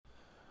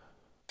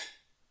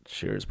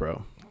Cheers,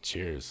 bro.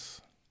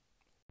 Cheers.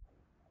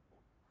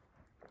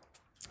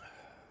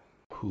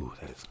 Ooh,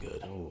 that is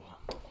good. Oh.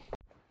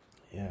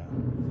 Yeah.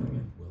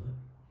 Will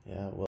it?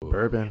 Yeah, well,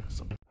 bourbon.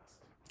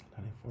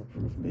 94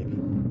 proof, baby.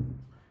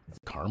 It's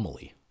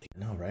caramely.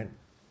 No, right?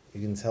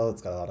 You can tell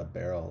it's got a lot of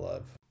barrel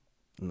love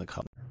in the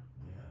color.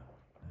 Yeah,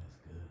 that's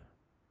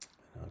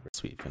good.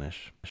 Sweet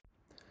finish.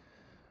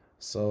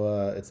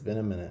 So it's been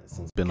a minute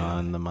since been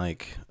on the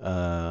mic.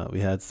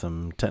 We had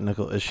some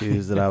technical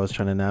issues that I was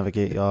trying to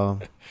navigate,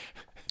 y'all.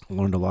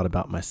 Learned a lot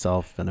about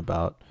myself and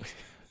about,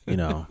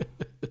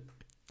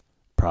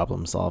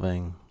 problem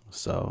solving.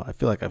 So I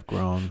feel like I've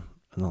grown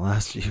in the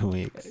last few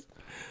weeks.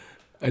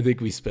 I think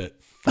we spent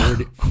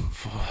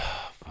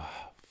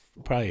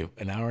probably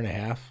an hour and a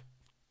half,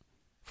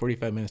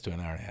 45 minutes to an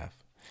hour and a half.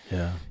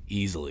 Yeah.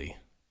 Easily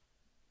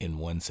in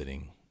one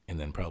sitting, and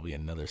then probably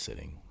another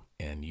sitting.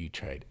 And you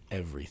tried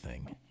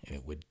everything, and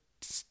it would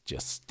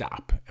just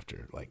stop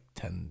after like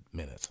 10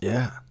 minutes.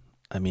 Yeah.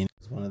 I mean,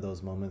 it's one of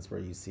those moments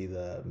where you see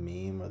the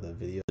meme or the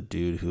video, the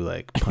dude who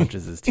like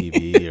punches his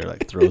TV or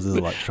like throws his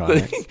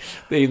electronics.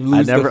 They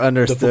lose I never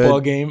understood the football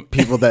game.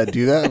 People that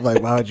do that.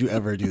 Like, why would you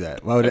ever do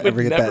that? Why would it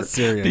ever get that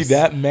serious? Be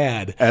that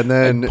mad. And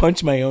then I'd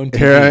punch my own TV.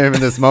 Here I am in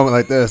this moment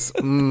like this.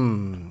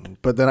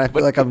 But then I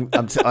feel like I'm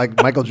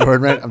like Michael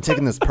Jordan, right? I'm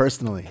taking this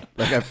personally.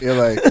 Like I feel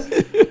like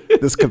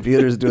this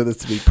computer's doing this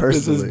to me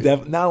personally.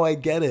 Now I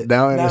get it.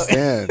 Now I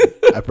understand.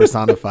 I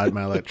personified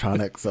my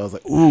electronics. So I was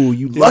like, ooh,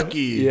 you lucky.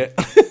 Yeah.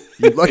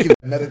 You lucky to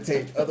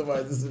meditate.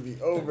 Otherwise, this would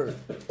be over.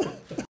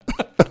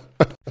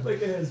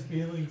 Like it has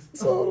feelings.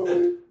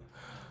 Totally.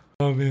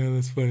 Oh, man,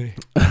 that's funny.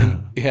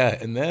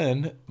 And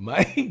then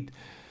my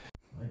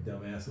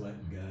dumbass went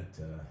and got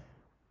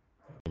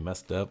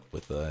messed up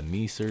with a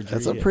knee surgery.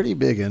 That's a pretty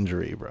big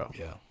injury, bro.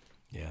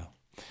 Yeah.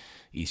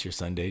 Easter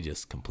Sunday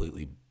just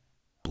completely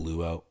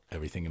blew out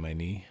everything in my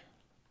knee.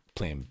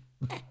 Playing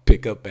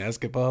pickup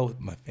basketball with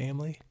my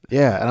family.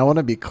 Yeah, and I want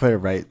to be clear,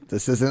 right?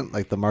 This isn't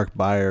like the Mark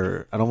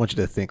Beyer. I don't want you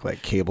to think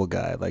like Cable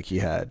Guy, like he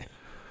had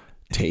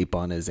tape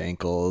on his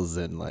ankles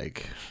and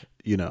like,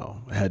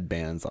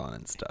 headbands on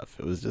and stuff.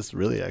 It was just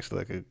really actually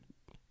like a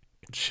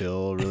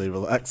chill, really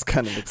relaxed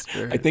kind of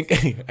experience.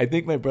 I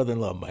think my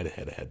brother-in-law might have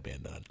had a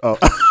headband on. Oh.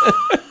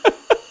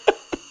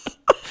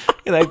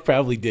 And I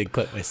probably did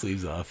cut my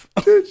sleeves off.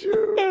 Did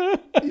you?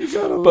 You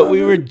gotta But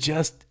we were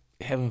just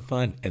having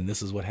fun, and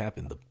this is what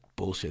happened. The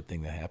bullshit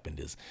thing that happened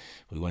is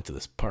we went to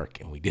this park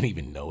and we didn't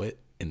even know it,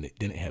 and it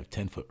didn't have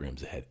 10-foot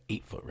rims. It had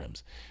 8-foot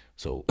rims.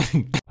 So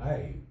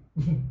I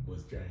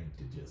was trying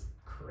to just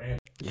cram.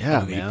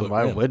 Yeah, man.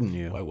 Why wouldn't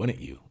you? Why wouldn't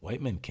you?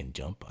 White men can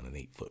jump on an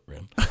 8-foot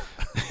rim.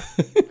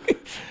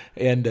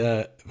 And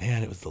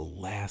man, it was the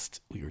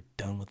last. We were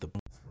done with the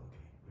basketball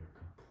game. We were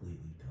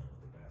completely done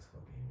with the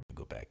basketball game. We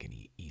go back and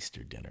eat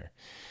Easter dinner.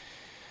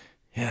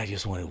 And I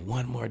just wanted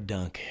one more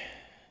dunk.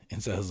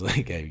 And so I was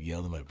like, I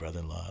yelled at my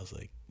brother-in-law. I was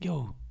like,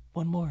 yo,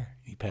 one more.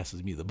 He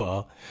passes me the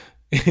ball.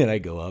 And I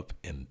go up,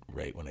 and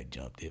right when I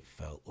jumped, it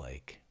felt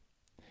like,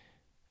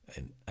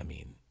 and I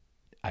mean,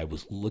 I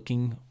was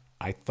looking,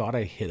 I thought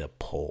I hit a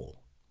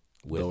pole.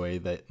 With the way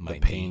that my the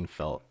pain knee.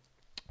 Felt.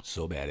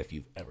 So bad if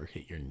you've ever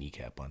hit your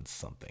kneecap on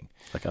something.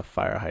 Like a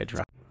fire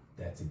hydrant.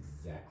 That's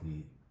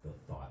exactly the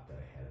thought that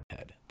I had in my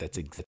head. That's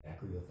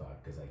exactly the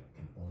thought, because I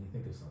can only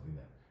think of something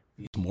that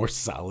feels more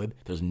solid.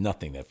 There's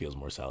nothing that feels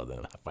more solid than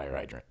a fire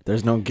hydrant.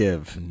 There's no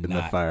give in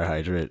the fire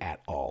hydrant. At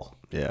all.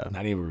 Yeah.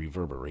 Not even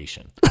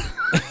reverberation.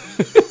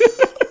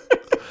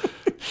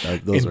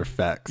 Those are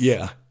facts.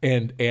 Yeah.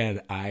 And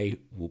I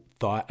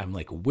thought, I'm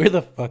like, where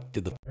the fuck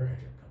did the fire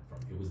hydrant come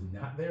from? It was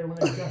not there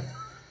when I jumped.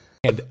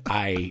 And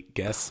I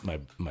guess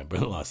my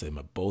brother-in-law said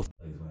my both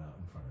legs went out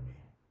in front of me,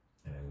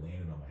 and I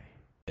landed on my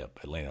hip.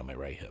 I landed on my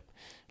right hip.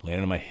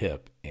 Landed on my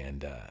hip,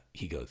 and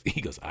he goes,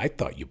 I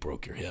thought you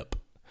broke your hip.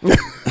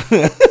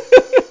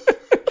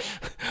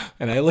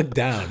 And I looked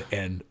down,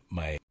 and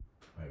my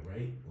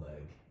right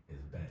leg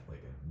is bent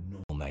like a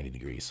normal 90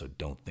 degrees. So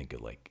don't think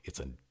of like it's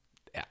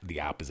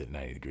the opposite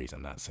 90 degrees.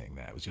 I'm not saying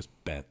that. It was just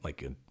bent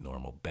like a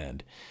normal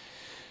bend.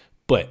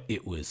 But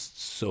it was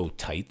so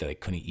tight that I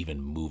couldn't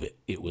even move it.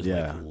 It was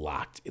like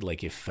locked.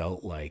 It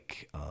felt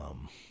like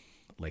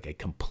I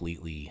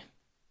completely,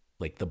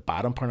 like the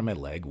bottom part of my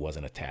leg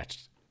wasn't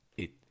attached.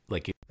 It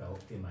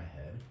felt in my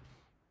head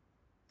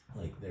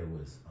like there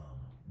was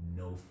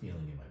no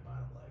feeling in my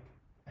bottom leg.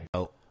 I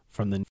felt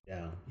from the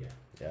Yeah.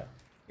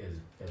 As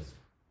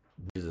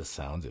weird as it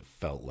sounds, it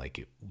felt like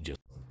it just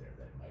wasn't there.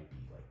 That it might be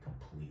like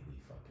completely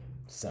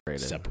fucking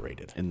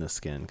separated in the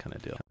skin kind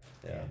of deal.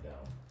 Yeah. And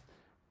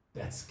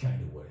that's kind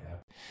of what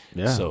happened.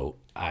 Yeah. So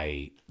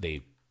my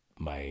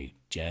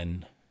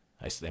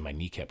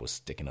kneecap was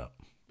sticking up.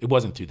 It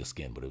wasn't through the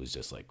skin, but it was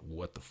just like,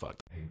 what the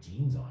fuck? I had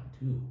jeans on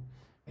too,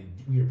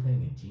 and we were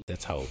playing in jeans.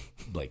 That's how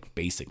like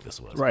basic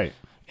this was. Right.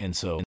 And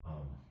so,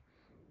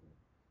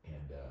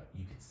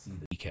 you could see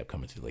the kneecap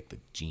coming through like the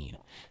jean,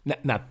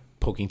 not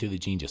poking through the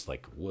jean, just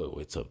like,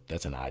 whoa,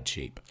 that's an odd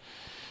shape.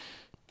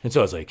 And so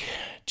I was like,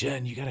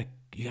 Jen, you gotta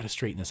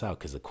straighten this out,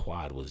 because the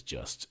quad was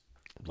just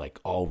like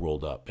all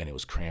rolled up and it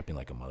was cramping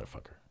like a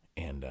motherfucker.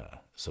 And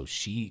so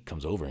she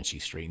comes over and she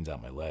straightens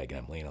out my leg, and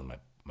I'm laying on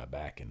my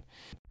back, and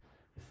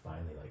it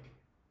finally like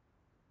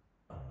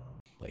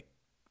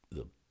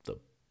the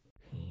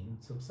pain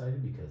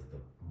subsided because the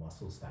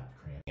muscles stopped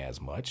cramping as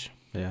much.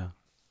 Yeah.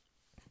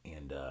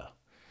 And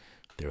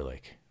they're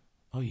like,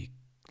 "Oh,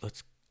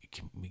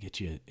 can we get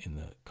you in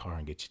the car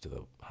and get you to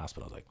the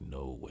hospital?" I was like,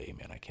 "No way,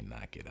 man! I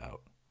cannot get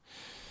out."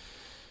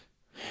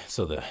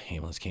 So the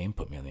ambulance came,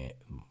 put me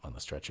on the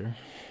stretcher,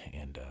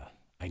 and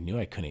I knew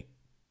I couldn't.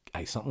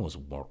 Something was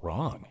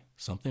wrong.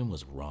 Something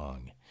was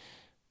wrong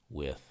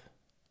with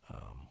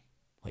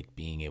like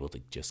being able to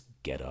just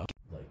get up.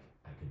 Like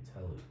I could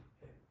tell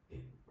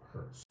it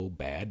hurt so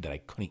bad that I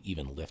couldn't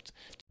even lift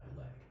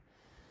my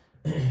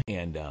leg.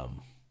 And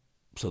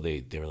so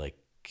they were like,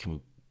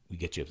 "Can we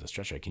get you up the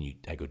stretcher?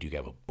 I go, do you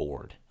have a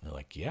board?" And they're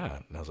like, "Yeah."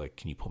 And I was like,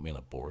 "Can you put me on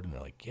a board?" And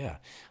they're like, "Yeah."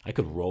 I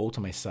could roll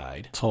to my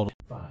side. Totally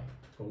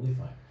Totally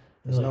fine.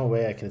 There's no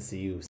way I can see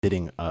you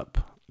sitting up,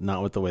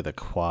 not with the way the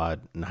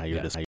quad and how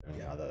you're just,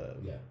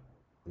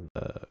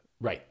 the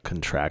right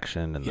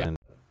contraction and then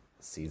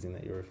seizing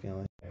that you were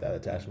feeling, that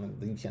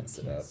attachment. You can't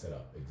sit up.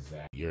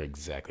 Exactly. You're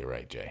exactly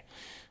right, Jay.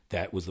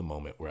 That was the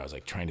moment where I was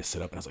like trying to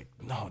sit up, and I was like,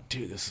 "No,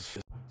 dude, this is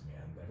fucked,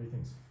 man.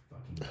 Everything's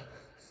fucking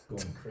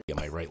going crazy." Yeah,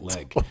 my right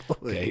leg.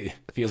 Okay,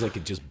 it feels like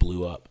it just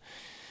blew up.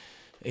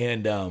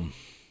 And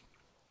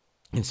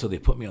so they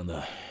put me on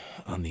the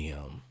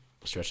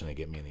stretcher, and they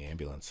get me in the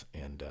ambulance,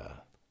 and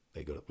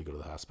we go to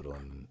the hospital,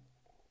 and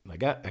I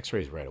got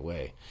X-rays right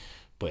away.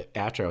 But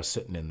after I was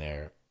sitting in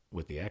there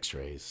with the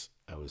X-rays,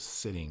 I was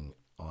sitting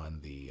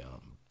on the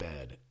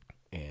bed,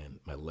 and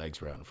my legs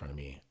were out in front of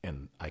me,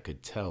 and I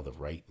could tell the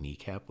right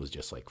kneecap was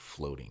just like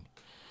floating.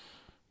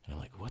 And I'm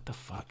like, "What the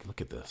fuck?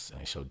 Look at this." And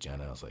I showed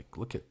Jenna. I was like,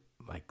 "Look at,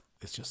 like,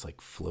 it's just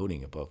like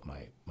floating above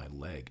my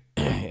leg."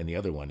 And the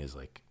other one is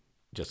like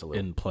just a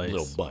little in place,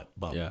 little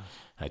bump. Yeah.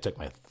 And I took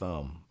my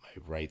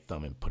right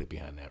thumb, and put it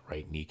behind that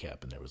right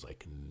kneecap, and there was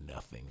like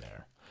nothing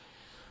there.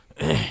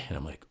 And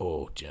I'm like,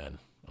 "Oh, Jen,"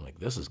 I'm like,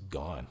 "this is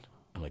gone."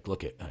 I'm like,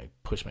 "Look at," and I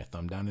push my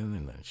thumb down in,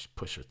 and then she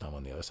pushed her thumb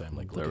on the other side. I'm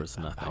like, "Look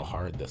at how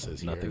hard this is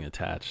here." Nothing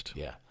attached.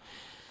 Yeah.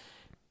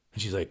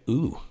 And she's like,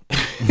 "Ooh."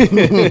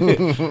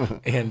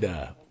 And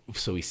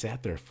so we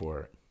sat there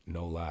for,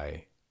 no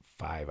lie,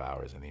 5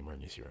 hours in the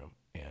emergency room.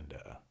 And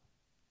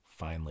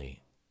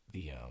finally,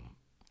 the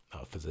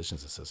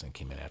physician's assistant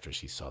came in after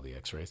she saw the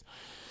X-rays.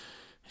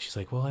 And she's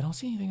like, "Well, I don't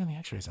see anything on the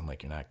X-rays." I'm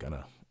like, "You're not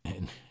gonna."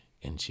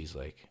 And she's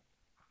like,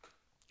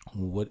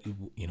 "What do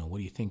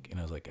you think?" And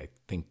I was like, "I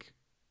think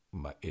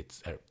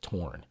it's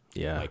torn.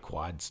 Yeah. My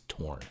quad's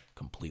torn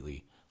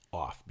completely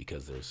off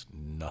because there's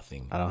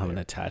nothing. I don't have an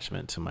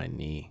attachment to my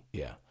knee."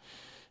 Yeah.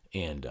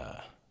 And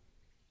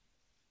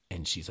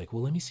she's like,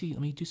 "Well, let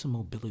me do some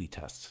mobility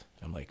tests."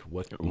 I'm like,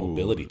 "What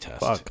mobility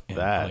test?" Fuck and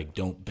that. I'm like,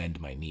 "Don't bend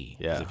my knee.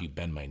 Yeah. Because if you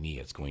bend my knee,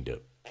 it's going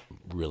to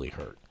really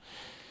hurt."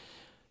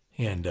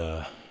 And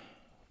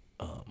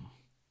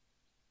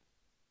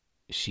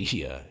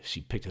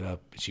she picked it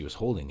up. She was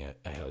holding it.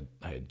 I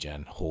had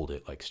Jen hold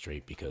it like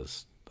straight,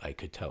 because I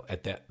could tell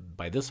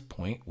by this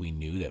point we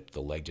knew that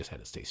the leg just had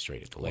to stay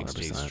straight. If the leg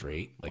stays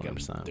straight, like, I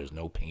mean, there's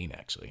no pain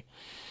actually.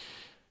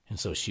 And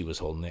so she was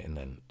holding it, and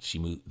then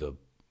the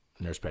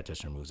nurse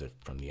practitioner moves it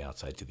from the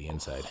outside to the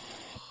inside.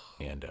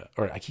 And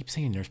or I keep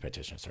saying nurse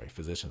practitioner, sorry,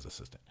 physician's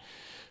assistant.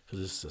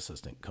 Physician's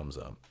assistant comes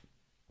up,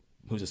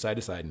 moves it side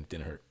to side, and it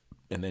didn't hurt.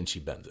 And then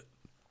she bends it.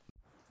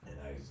 And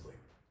I was like,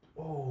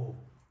 "Oh,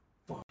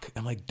 fuck."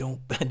 I'm like,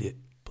 "Don't bend it."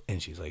 And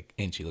she's like,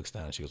 and she looks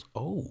down and she goes,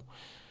 "Oh,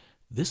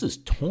 this is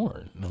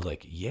torn." And I was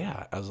like,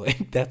 "Yeah." I was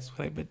like, "That's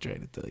what I've been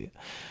trying to tell you."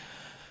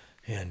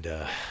 And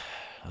I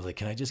was like,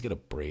 "Can I just get a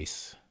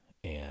brace?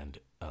 And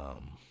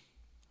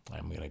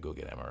I'm going to go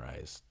get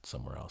MRIs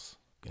somewhere else."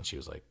 And she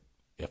was like,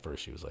 at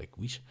first she was like,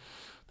 "This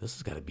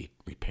has got to be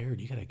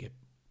repaired. You got to get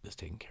this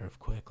taken care of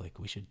quick. Like,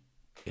 we should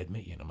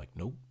admit you." And I'm like,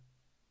 nope.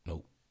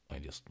 I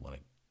just want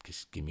to,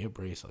 just give me a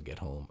brace. I'll get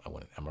home. I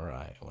want an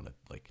MRI. I want to,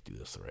 like, do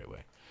this the right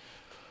way.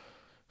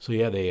 So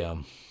yeah,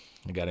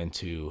 I got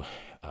into,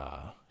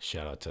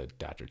 shout out to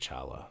Dr.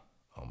 Chawla.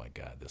 Oh my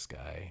God, this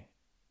guy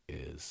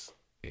is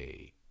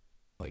he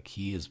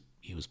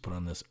was put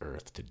on this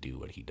earth to do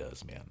what he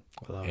does, man.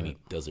 And he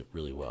does it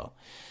really well.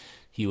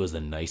 He was the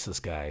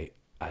nicest guy.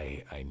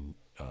 I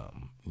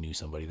knew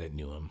somebody that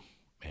knew him,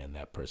 and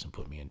that person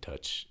put me in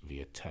touch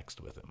via text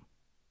with him,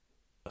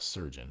 a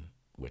surgeon,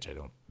 which I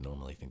don't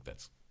normally think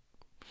that's,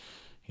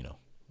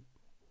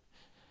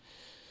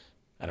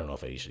 I don't know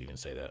if I should even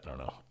say that. I don't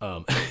know.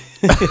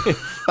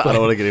 I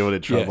don't want to get anyone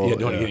in trouble. Yeah,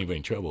 don't want to get anybody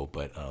in trouble.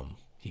 But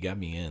he got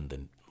me in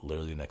then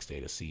literally the next day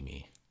to see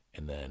me.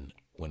 And then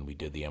when we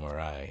did the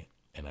MRI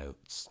and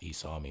he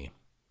saw me,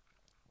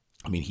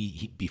 I mean,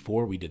 he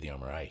before we did the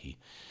MRI, he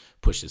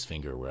pushed his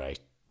finger where I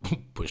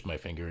pushed my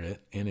finger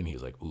in, and he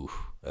was like, "Ooh,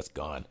 that's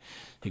gone."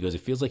 He goes,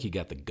 "It feels like you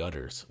got the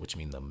gutters," which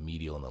mean the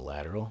medial and the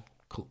lateral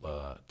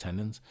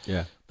tendons.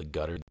 Yeah. The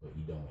gutter, but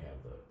you don't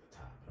have the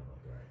top. I'm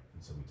like, all right.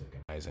 And so we took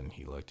him eyes, and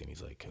he looked, and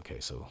he's like, "Okay,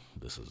 so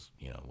this is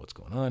what's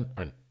going on."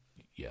 Or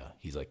Yeah,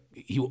 he's like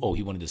he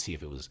wanted to see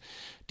if it was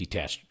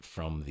detached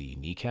from the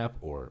kneecap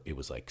or it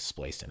was like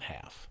spliced in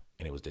half,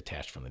 and it was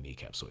detached from the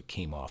kneecap, so it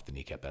came off the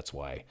kneecap. That's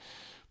why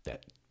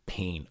that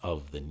pain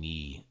of the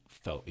knee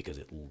felt, because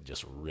it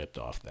just ripped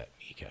off that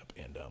kneecap,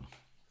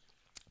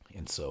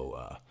 and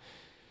so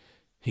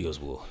he goes,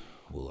 we'll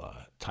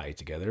tie it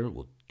together,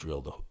 we'll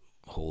drill the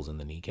holes in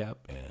the kneecap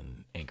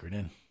and anchor it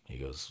in. He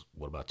goes,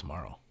 what about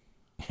tomorrow?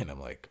 And I'm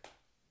like,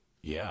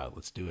 yeah,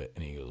 let's do it.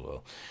 And he goes,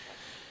 well,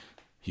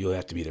 you'll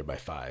have to be there by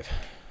 5.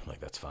 I'm like,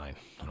 that's fine.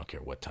 I don't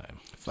care what time.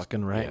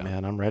 Fucking right, Yeah.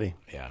 man. I'm ready.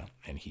 Yeah.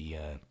 And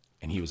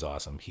he was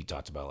awesome. He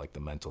talked about like the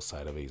mental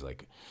side of it. He's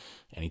like,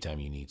 anytime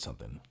you need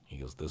something, he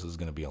goes, this is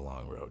going to be a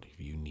long road. If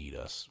you need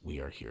us, we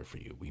are here for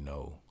you. We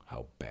know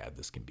how bad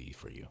this can be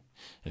for you.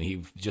 And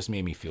he just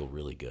made me feel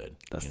really good.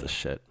 That's the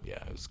shit.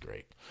 Yeah, it was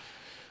great.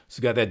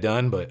 So got that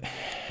done, but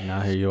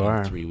now here you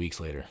are. 3 weeks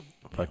later.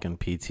 Fucking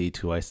PT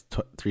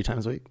 3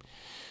 times a week.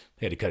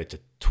 They had to cut it to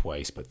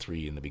twice, but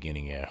 3 in the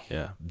beginning. Yeah.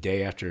 Yeah.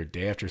 Day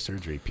after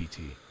surgery,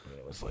 PT.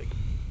 It was like,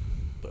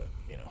 but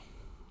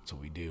that's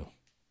what we do.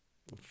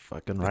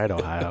 Fucking right,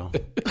 Ohio.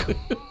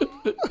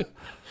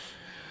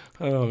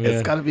 Oh man,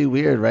 it's got to be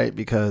weird, right?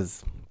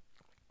 Because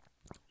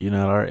at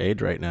our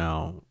age right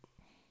now,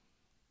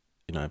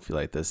 I feel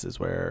like this is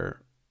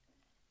where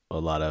a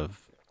lot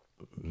of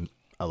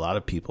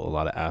people, a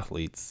lot of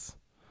athletes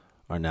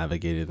are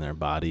navigating their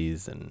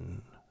bodies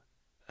and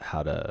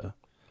how to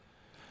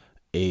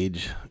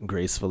age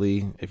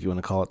gracefully, if you want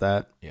to call it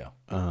that. Yeah.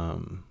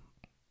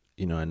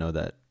 I know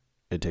that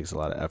it takes a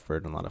lot of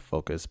effort and a lot of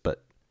focus,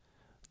 but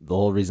the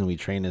whole reason we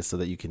train is so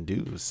that you can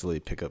do silly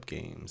pickup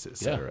games,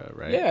 etc.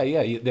 Right?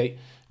 Yeah.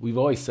 We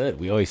always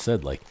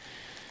said like,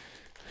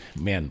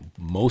 man,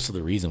 most of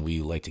the reason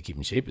we like to keep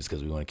in shape is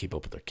because we want to keep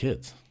up with our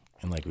kids,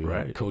 and like we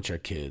want to coach our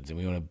kids, and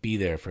we want to be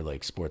there for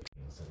like sports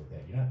and stuff like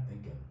that. You're not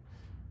thinking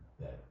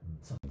that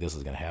something like this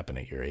is going to happen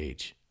at your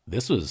age.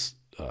 This was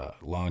a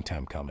long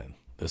time coming.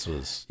 This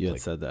was you had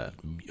said that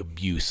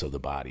abuse of the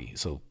body.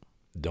 So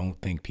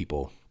don't think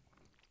people.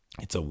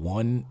 It's a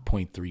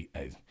 1.3.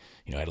 I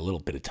had a little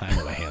bit of time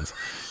on my hands,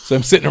 so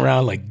I'm sitting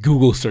around like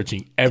Google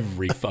searching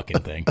every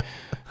fucking thing,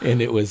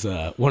 and it was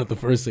one of the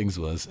first things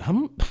was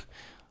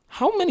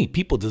how many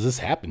people does this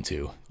happen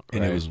to?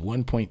 And It was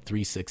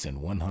 1.36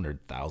 in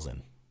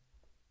 100,000.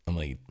 I'm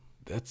like,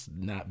 that's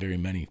not very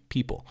many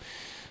people.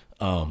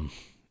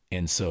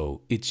 And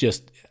so it's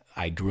just,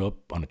 I grew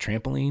up on a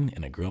trampoline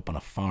and I grew up on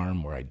a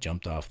farm where I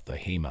jumped off the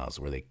hay mows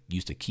where they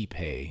used to keep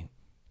hay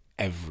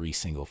every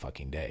single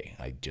fucking day.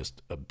 I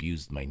just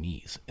abused my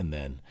knees. And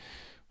then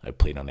I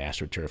played on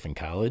AstroTurf in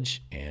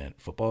college and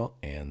football.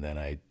 And then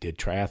I did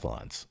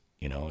triathlons,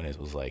 and it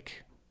was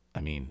like,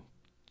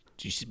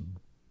 just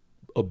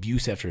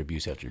abuse after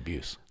abuse after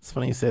abuse. It's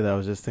funny you say that. I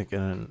was just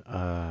thinking,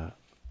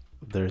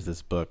 there's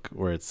this book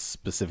where it's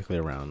specifically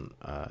around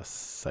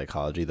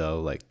psychology,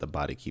 though, like the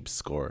body keeps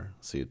score.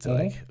 So you'd say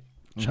like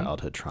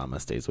childhood trauma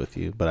stays with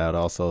you. But I would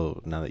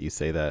also, now that you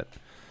say that,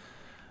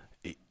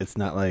 it's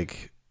not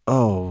like,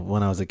 oh,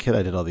 when I was a kid,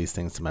 I did all these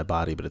things to my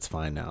body, but it's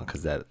fine now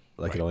because that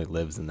it only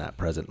lives in that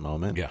present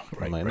moment. Yeah,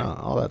 right. I'm like, no,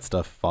 all that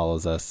stuff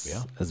follows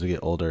us as we get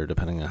older,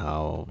 depending on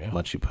how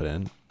much you put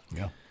in.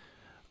 Yeah.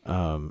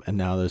 And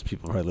now there's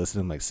people probably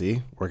listening, like,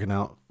 see, working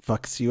out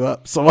fucks you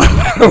up. So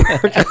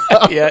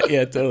yeah,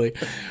 totally.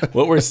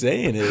 What we're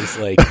saying is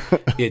like,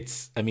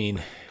 it's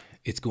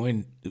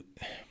going,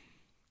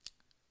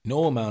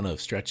 no amount of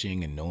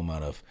stretching and no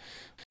amount of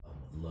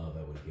love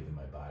I would have given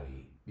my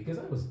body, because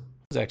I was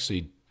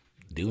actually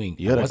doing.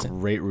 You had a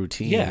great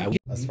routine. Yeah.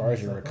 As far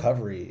as your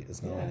recovery is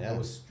going, I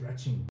was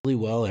stretching really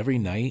well every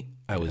night.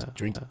 I was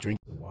drinking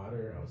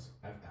water.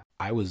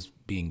 I was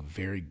being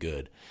very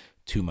good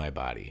to my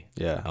body.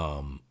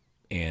 Yeah.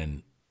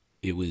 And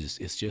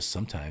it's just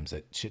sometimes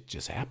that shit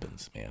just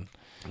happens, man.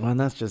 Well, and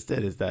that's just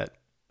it, is that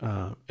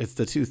it's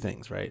the two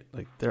things, right?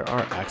 Like, there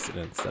are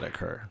accidents that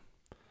occur,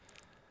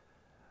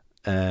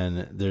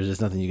 and there's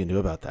just nothing you can do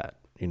about that.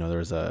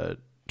 There's a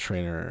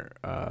trainer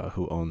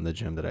who owned the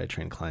gym that I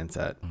trained clients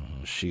at.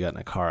 Mm-hmm. She got in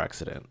a car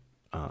accident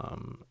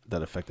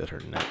that affected her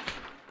neck.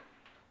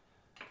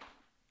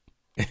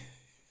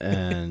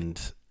 And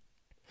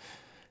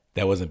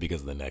that wasn't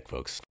because of the neck,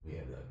 folks. We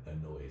had a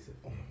noise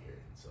that came here,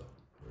 so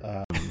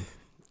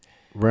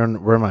we're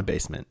in my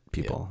basement,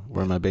 people. Yeah.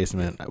 We're in my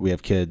basement. We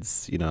have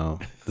kids.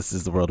 This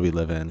is the world we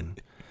live in.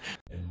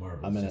 And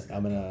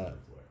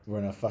we're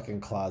in a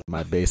fucking closet in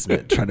my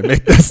basement trying to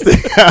make this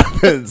thing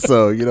happen.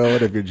 So you know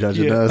what? If you're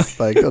judging us,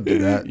 like, don't do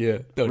that. Yeah,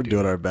 we're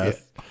doing our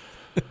best.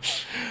 Yeah.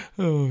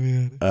 Oh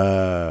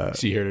man.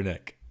 She hurt her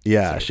neck.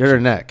 Yeah, she hurt her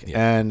neck,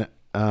 and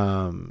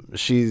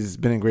she's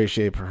been in great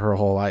shape her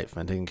whole life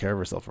and taking care of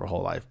herself her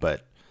whole life,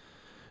 but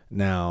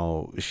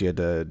now she had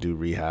to do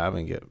rehab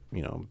and get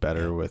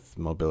better with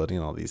mobility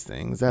and all these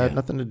things that had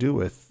nothing to do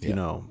with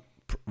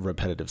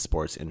repetitive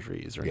sports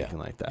injuries or anything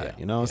like that.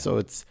 So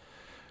it's,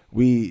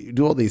 we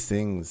do all these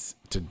things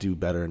to do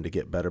better and to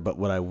get better, but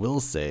what I will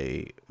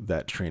say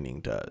that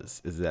training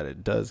does is that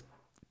it does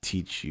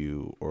teach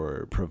you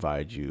or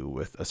provide you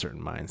with a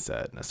certain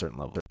mindset and a certain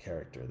level of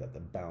character that the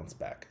bounce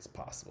back is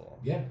possible.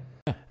 Yeah.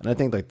 And I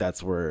think like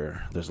that's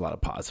where there's a lot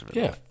of positive.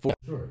 Yeah, for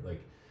sure.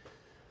 Like,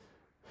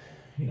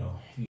 you know,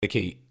 if you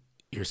dedicate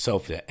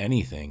yourself to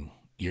anything,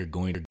 you're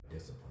going to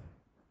discipline.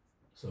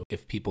 So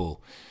if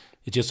people,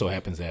 it just so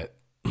happens that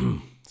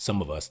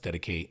some of us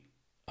dedicate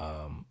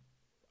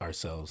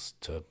ourselves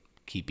to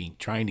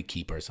trying to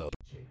keep ourselves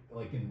in shape.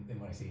 Like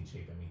when I say in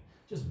shape, I mean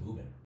just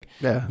moving.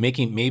 Yeah.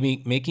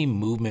 Making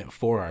movement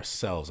for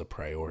ourselves a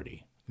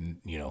priority,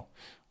 you know,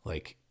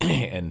 like,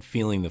 and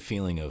feeling the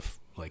feeling of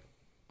like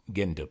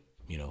getting to,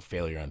 you know,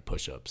 failure on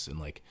push-ups, and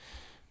like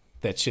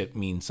that shit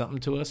means something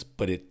to us,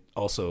 but it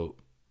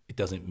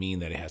doesn't mean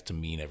that it has to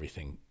mean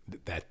everything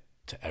that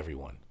to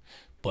everyone.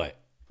 But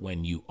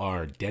when you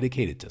are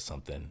dedicated to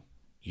something,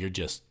 you're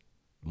just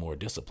more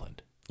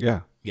disciplined.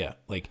 Yeah. Yeah.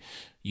 Like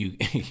you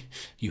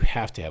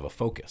have to have a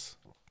focus.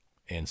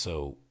 And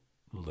so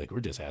like,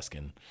 we're just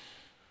asking,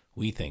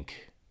 we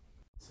think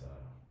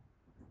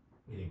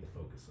the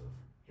focus of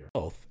your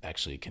health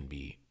actually can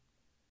be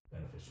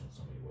beneficial in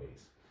so many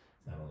ways.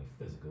 It's not only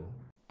physical,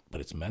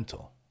 but it's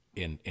mental.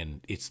 And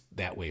it's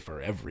that way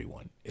for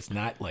everyone. It's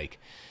not like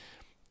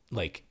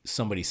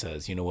somebody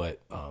says, you know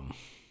what,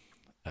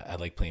 I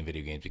like playing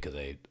video games because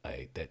I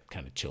that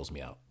kind of chills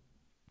me out.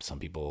 Some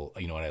people,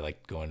 you know what, I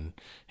like going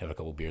have a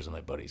couple beers with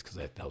my buddies because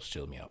that helps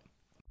chill me out.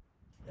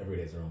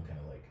 Everybody has their own kind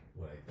of like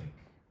what I think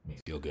makes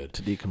me feel good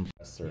To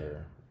decompress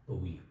or... But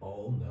we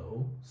all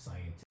know,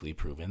 scientifically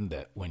proven,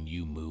 that when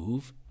you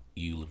move,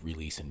 you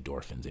release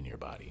endorphins in your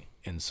body.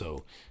 And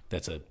so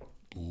that's a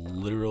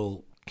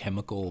literal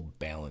chemical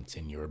balance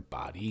in your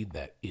body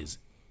that is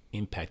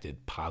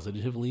impacted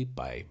positively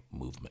by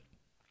movement.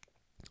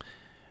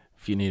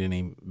 If you need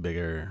any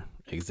bigger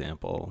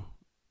example,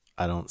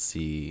 I don't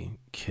see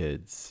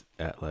kids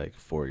at like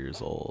 4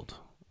 years old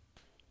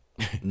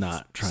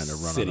not trying to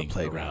run on a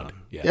playground.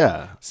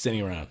 Yeah.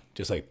 Sitting around,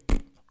 just like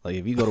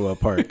if you go to a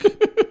park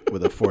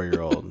with a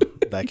 4-year-old,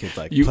 that kid's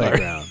like,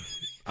 playground.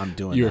 I'm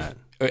doing that.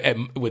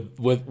 With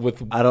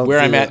where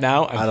I'm at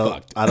now, I'm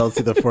fucked. I don't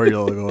see the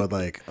 4-year-old going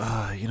like,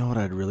 you know what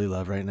I'd really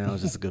love right now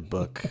is just a good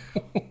book.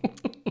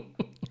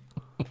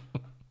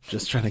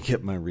 Just trying to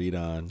get my read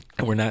on.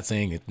 And we're not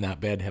saying it's not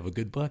bad to have a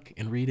good book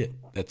and read it.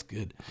 That's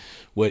good.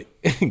 What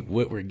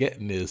we're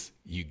getting is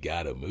you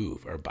gotta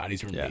move. Our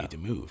bodies were made to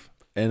move.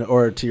 And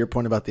or to your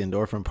point about the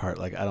endorphin part,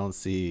 like I don't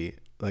see,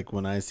 like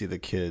when I see the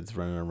kids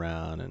running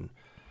around and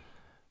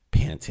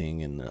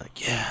panting and they're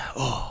like,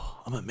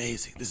 I'm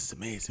amazing. This is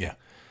amazing. Yeah.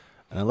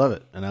 And I love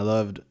it.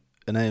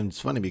 And it's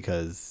funny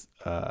because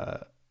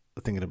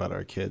thinking about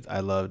our kids,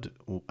 I love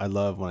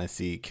when I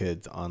see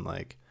kids on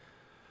like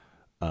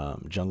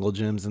jungle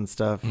gyms and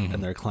stuff,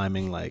 and they're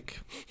climbing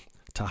like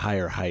to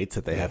higher heights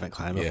that they haven't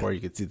climbed before.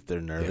 You can see that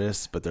they're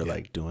nervous, but they're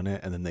like doing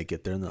it, and then they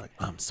get there and they're like,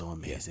 I'm so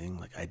amazing.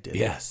 Like I did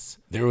this.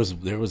 There was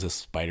a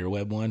spider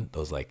web one,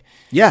 those like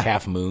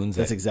half moons.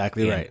 That's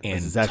exactly right. And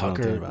That's exactly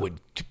Tucker would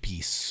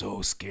be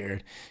so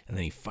scared, and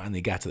then he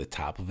finally got to the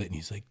top of it, and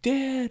he's like,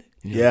 Dad.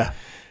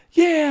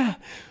 Yeah.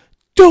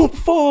 Don't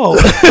fall.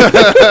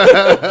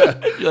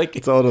 You're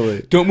like,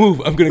 totally. Don't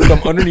move. I'm gonna come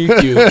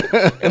underneath you,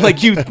 and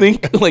like you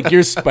think like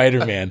you're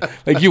Spider-Man,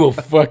 like you will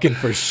fucking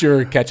for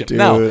sure catch him. Dude,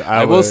 now,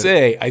 I will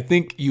say, I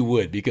think you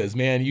would, because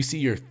man, you see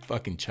your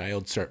fucking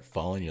child start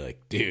falling, you're like,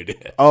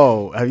 dude.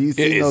 Oh, have you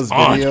seen those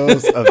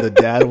videos of the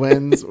dad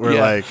wins where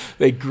like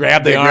they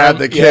grab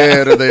the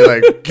kid or they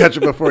like catch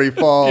him before he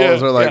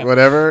falls or like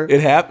whatever?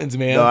 It happens,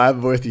 man. No,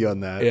 I'm with you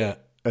on that. Yeah.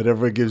 And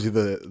everyone gives you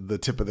the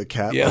tip of the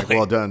cap, like,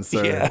 well done,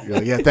 sir. Yeah.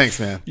 You're like, thanks,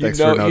 man. Thanks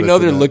for noticing. You know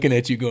they're looking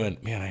at you going,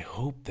 man, I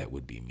hope that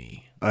would be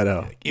me. I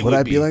know. Would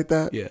I be like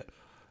that? Yeah.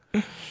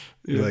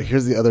 You're like,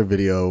 here's the other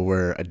video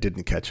where I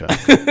didn't catch up.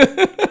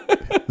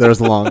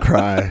 There's a long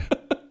cry.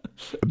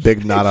 A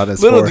big knot on his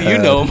forehead. Little do you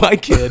know, my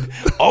kid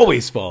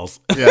always falls.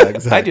 Yeah,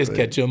 exactly. I just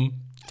catch him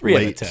 3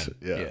 out of 10.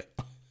 Yeah.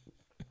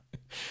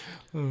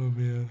 Oh,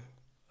 man.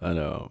 I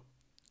know.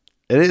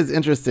 It is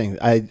interesting.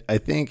 I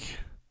think...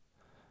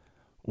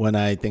 when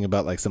I think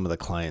about like some of the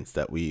clients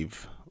that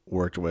we've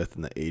worked with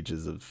and the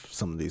ages of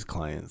some of these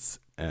clients,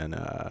 and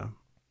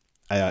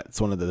it's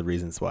one of the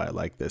reasons why I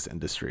like this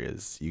industry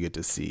is you get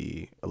to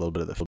see a little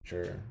bit of the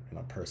future on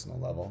a personal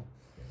level.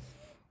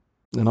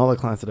 And all the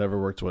clients that I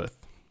ever worked with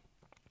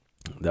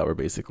that were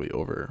basically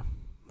over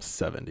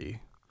 70,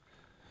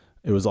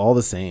 it was all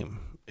the same.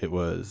 It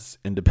was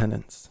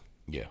independence.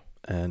 Yeah.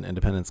 And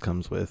independence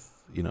comes with,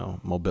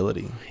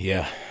 mobility.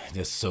 Yeah,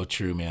 that's so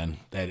true, man.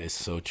 That is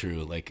so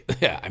true. Like,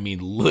 I mean,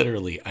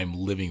 literally, I'm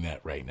living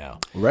that right now.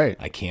 Right.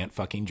 I can't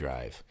fucking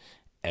drive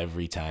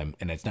every time.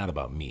 And it's not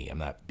about me. I'm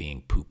not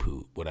being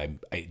poo-poo.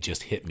 It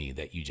just hit me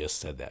that you just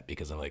said that,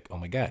 because I'm like, oh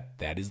my God,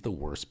 that is the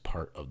worst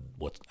part of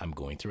what I'm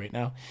going through right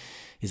now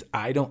is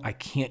I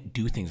can't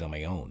do things on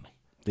my own.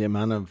 The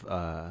amount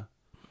of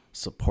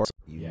support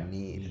you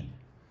need.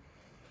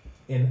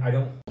 And I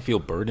don't feel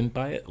burdened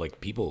by it. Like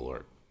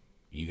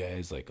you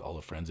guys, like all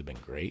the friends have been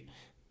great.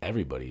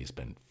 Everybody's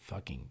been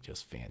fucking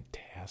just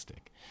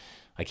fantastic.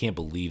 I can't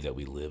believe that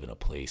we live in a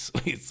place.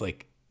 It's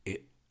like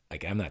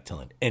Like, I'm not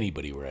telling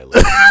anybody where I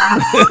live.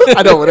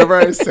 I know, whenever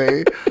I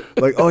say,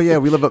 like, oh, yeah,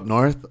 we live up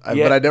north,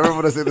 but I never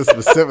want to say the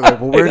specific.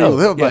 Like, well, where do you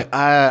live? Yeah.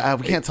 Like,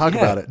 we can't talk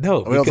about it. No,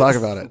 we don't talk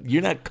about it.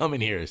 You're not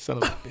coming here, son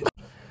of a bitch.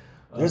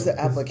 There's the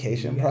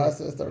application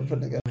process that we're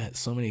putting together. Met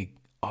so many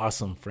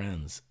awesome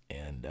friends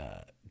and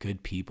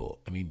good people.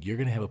 I mean, you're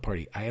going to have a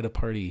party. I had a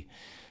party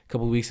a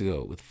couple of weeks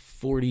ago with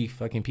 40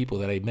 fucking people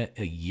that I met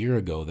a year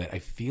ago that I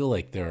feel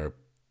like they're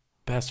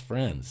best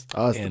friends.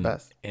 Oh, it's the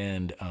best.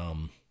 And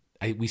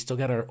we still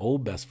got our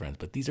old best friends,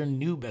 but these are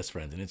new best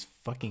friends, and it's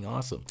fucking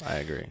awesome. I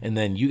agree. And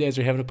then you guys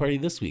are having a party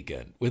this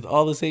weekend with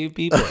all the same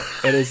people.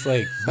 And it's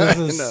like, this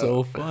is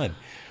so fun.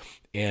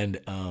 And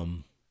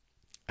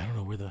I don't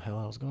know where the hell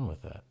I was going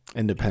with that.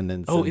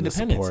 Independence. Oh,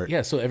 independence. Support.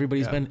 Yeah. So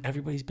everybody's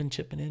been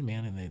chipping in,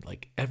 man, and they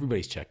like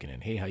everybody's checking in.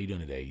 Hey, how you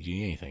doing today? Do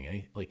you need anything?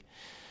 Eh? Like,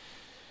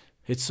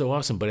 it's so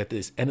awesome. But at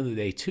this end of the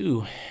day,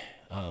 too,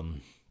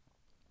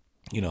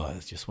 you know, I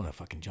just want to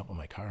fucking jump on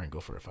my car and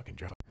go for a fucking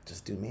drive.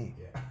 Just do me.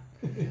 Yeah.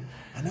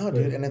 I know,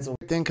 dude. And it's a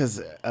weird thing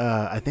because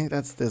I think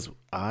that's this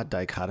odd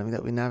dichotomy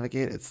that we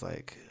navigate. It's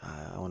like,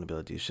 I want to be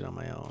able to do shit on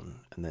my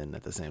own. And then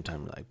at the same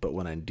time, like, but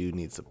when I do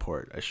need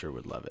support, I sure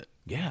would love it.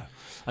 Yeah.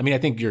 I mean, I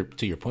think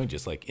to your point,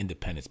 just like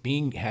independence,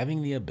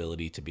 having the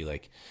ability to be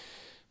like,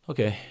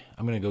 okay,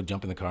 I'm going to go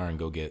jump in the car and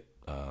go get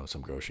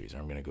some groceries, or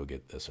I'm going to go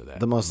get this or that.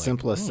 The most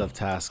simplest of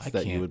tasks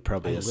that you would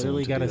probably assume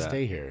literally got to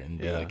stay here and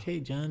be like, hey,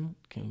 John,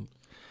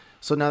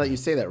 So now that you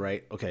say that,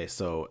 right? Okay,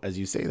 so as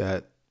you say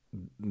that,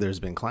 there's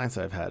been clients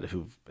that I've had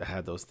who've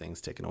had those things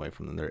taken away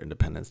from them, their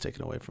independence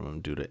taken away from them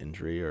due to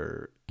injury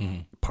or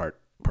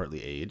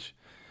partly age.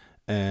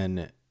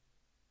 And,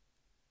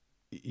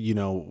 you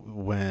know,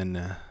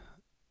 when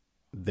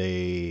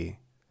they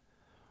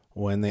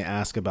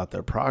ask about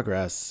their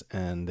progress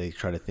and they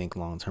try to think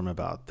long-term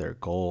about their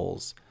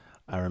goals,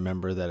 I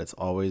remember that it's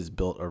always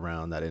built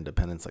around that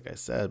independence, like I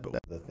said, but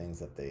the things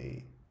that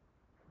they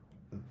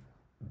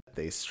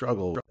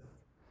struggle with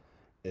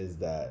is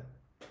that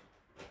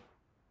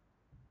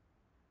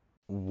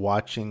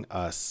watching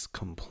us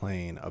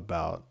complain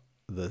about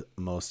the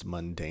most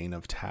mundane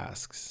of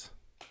tasks,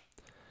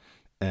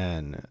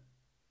 and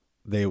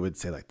they would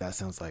say like, that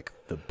sounds like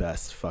the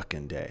best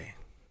fucking day.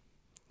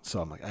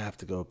 So I'm like, I have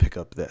to go pick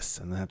up this,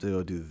 and I have to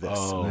go do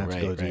this, and I have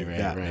to go do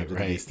that, and I have to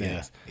do these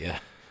things. Yeah.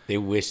 They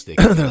wish they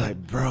could. They're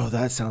like, bro,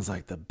 that sounds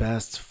like the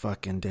best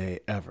fucking day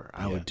ever.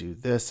 I would do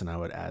this, and I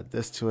would add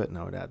this to it, and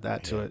I would add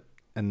that to it.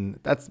 And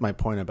that's my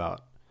point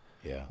about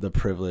the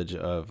privilege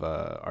of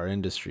our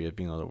industry of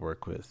being able to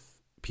work with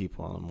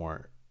people on a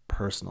more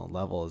personal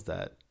level, is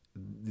that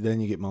then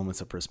you get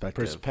moments of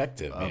perspective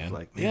of man.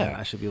 Like, man,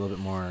 I should be a little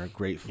bit more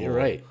grateful. You're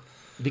right.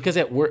 Because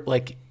at work,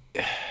 like,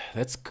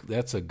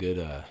 that's a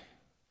good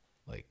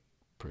like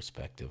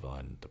perspective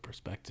on the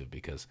perspective,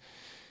 because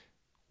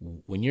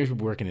when you're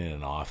working in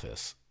an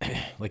office,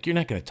 like, you're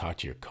not going to talk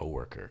to your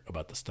coworker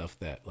about the stuff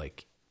that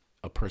like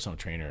a personal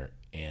trainer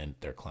and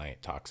their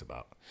client talks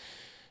about,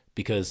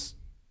 because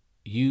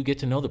you get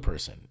to know the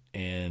person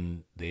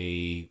and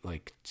they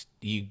like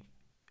you.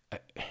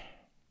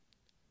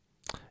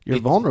 You're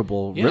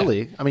vulnerable,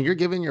 really. I mean,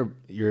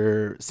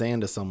 you're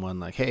saying to someone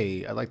like,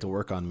 "Hey, I'd like to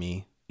work on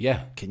me.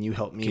 Yeah, can you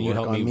help me?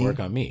 Work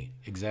on me?"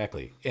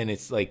 Exactly. And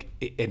it's like,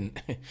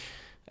 and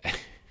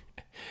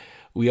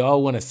we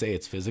all want to say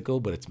it's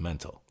physical, but it's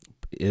mental.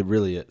 It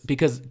really is.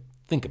 Because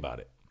think about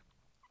it.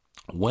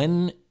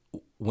 When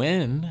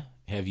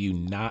have you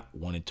not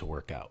wanted to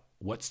work out?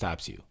 What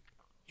stops you?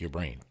 Your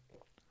brain,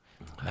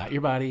 not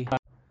your body.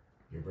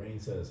 Your brain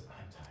says,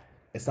 "I'm tired."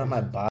 It's not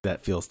my body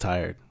that feels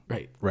tired.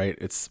 Right.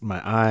 It's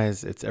my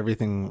eyes. It's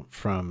everything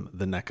from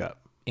the neck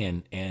up.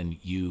 And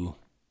you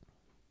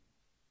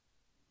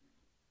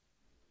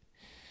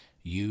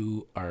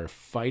are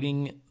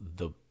fighting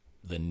the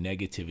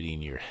negativity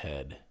in your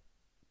head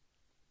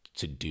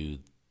to do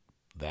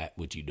that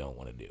which you don't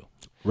want to do.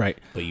 Right.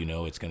 But you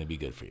know it's going to be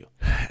good for you.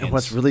 And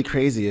what's really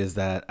crazy is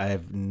that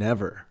I've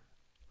never,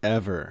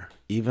 ever,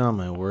 even on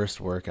my worst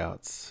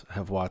workouts,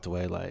 have walked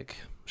away like,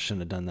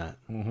 shouldn't have done that.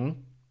 Mm-hmm.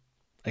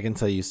 I can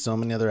tell you so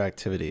many other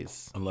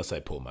activities. Unless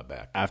I pull my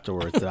back.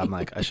 Afterwards that I'm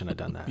like, I shouldn't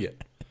have done that. Yeah.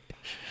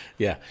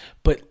 Yeah.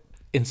 But,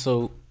 and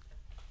so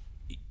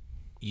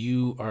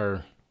you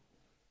are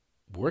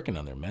working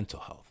on their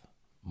mental health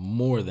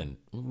more than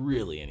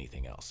really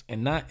anything else.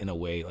 And not in a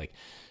way like,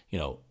 you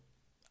know,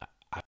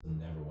 I'm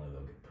never one of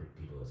those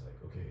people that's like,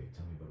 okay,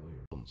 tell me about all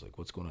your problems. Like,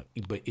 what's going on?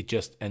 But it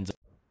just ends up,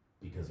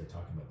 because they're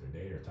talking about their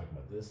day or talking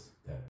about this,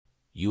 that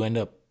you end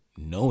up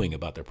knowing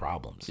about their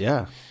problems.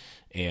 Yeah.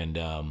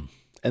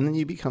 And then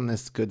you become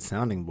this good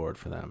sounding board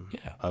for them.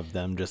 Yeah. Of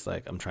them just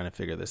like, I'm trying to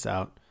figure this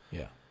out.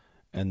 Yeah.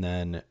 And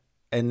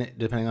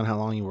depending on how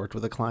long you worked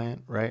with a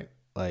client, right?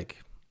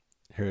 Like,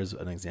 here's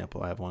an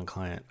example. I have one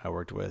client I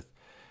worked with,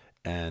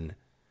 and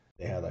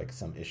they had like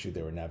some issue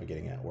they were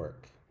navigating at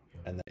work.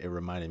 And it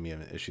reminded me of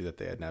an issue that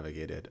they had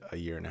navigated a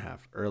year and a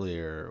half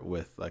earlier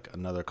with like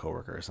another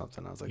coworker or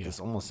something. I was like,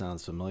 this almost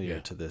sounds familiar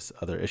to this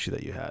other issue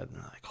that you had. And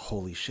they're like,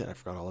 holy shit, I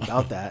forgot all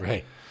about that.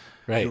 Right.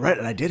 Right. You're right.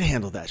 And I did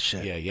handle that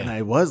shit. Yeah, yeah. And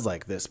I was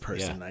like this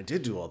person. Yeah. And I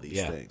did do all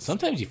these things.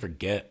 Sometimes you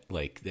forget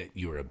like that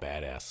you were a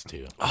badass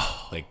too.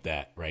 Like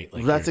that, right?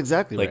 Like That's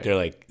exactly like right. they're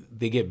like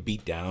they get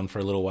beat down for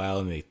a little while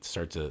and they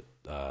start to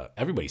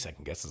everybody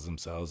second guesses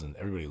themselves and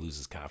everybody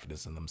loses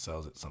confidence in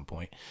themselves at some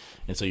point.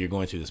 And so you're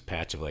going through this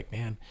patch of like,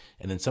 man,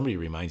 and then somebody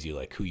reminds you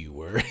like who you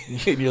were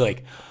and you're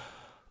like,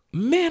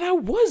 man, I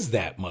was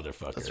that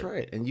motherfucker. That's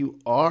right. And you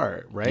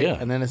are, right? Yeah.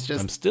 And then it's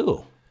just I'm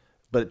still.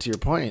 But to your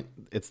point,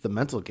 it's the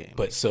mental game.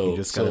 But so you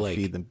just gotta like,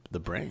 feed the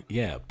brain.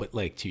 Yeah, but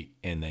like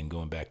and then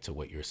going back to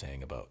what you were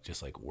saying about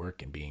just like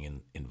work and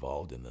being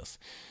involved in this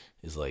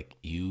is like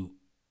you're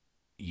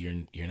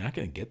not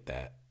going to get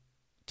that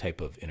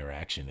type of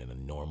interaction in a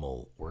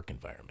normal work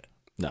environment.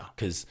 No,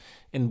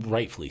 and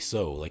rightfully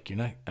so. Like you're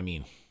not. I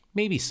mean,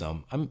 maybe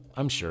some.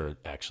 I'm sure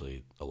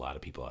actually a lot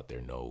of people out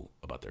there know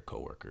about their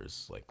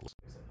coworkers, like and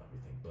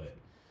everything. But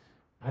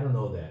I don't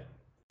know that.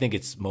 I think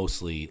it's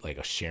mostly like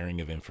a sharing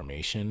of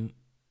information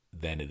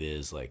than it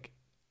is like,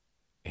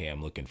 hey,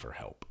 I'm looking for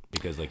help.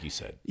 Because like you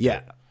said.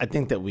 Yeah, I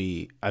think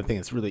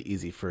it's really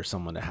easy for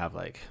someone to have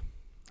like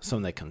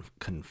someone they can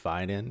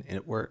confide in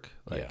at work,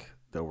 like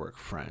their work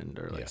friend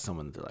or like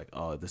someone that they're like,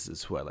 oh, this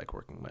is who I like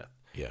working with.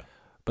 Yeah.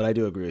 But I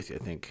do agree with you. I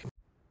think,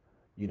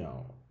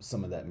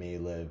 some of that may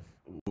live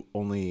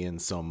only in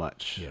so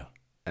much. Yeah.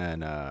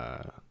 And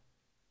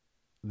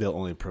they'll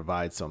only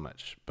provide so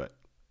much, but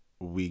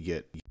we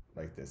get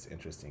like this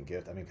interesting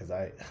gift. I mean, because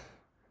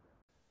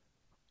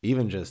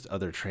even just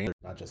other trainers,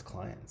 not just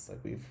clients, like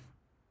we've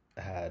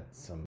had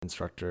some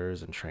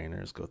instructors and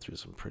trainers go through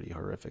some pretty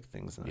horrific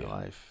things in their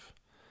life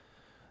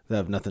that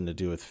have nothing to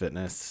do with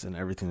fitness and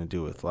everything to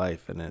do with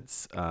life. And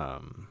it's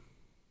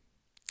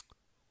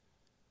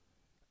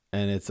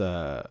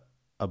a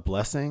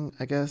blessing,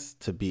 I guess,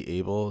 to be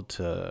able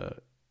to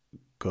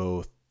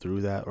go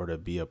through that or to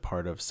be a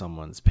part of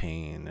someone's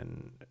pain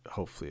and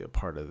hopefully a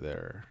part of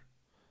their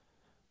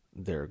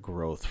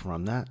growth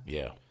from that.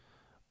 Yeah.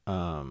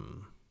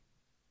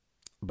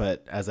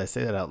 But as I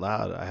say that out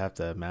loud, I have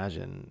to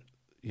imagine,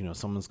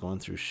 someone's going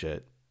through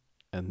shit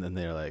and then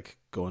they're like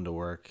going to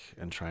work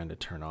and trying to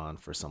turn on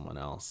for someone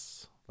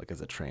else, like as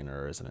a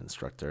trainer or as an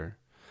instructor.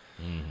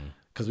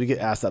 Because we get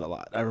asked that a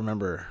lot. I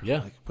remember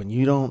like, when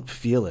you don't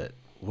feel it,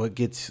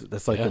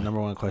 that's like the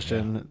number one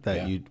question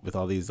that you, with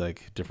all these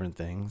like different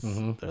things,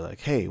 they're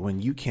like, hey,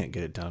 when you can't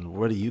get it done,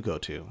 where do you go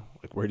to?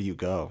 Like, where do you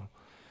go?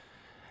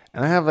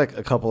 And I have like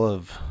a couple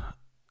of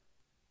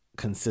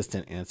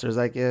consistent answers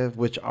I give,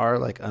 which are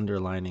like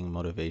underlining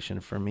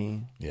motivation for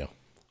me. Yeah.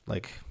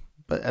 Like,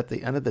 but at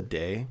the end of the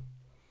day,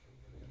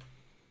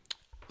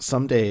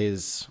 some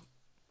days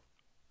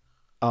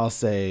I'll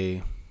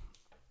say,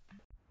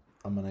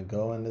 I'm going to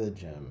go into the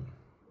gym.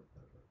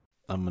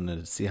 I'm going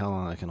to see how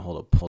long I can hold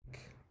a pull.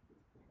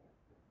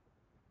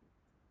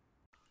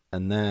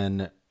 And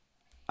then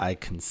I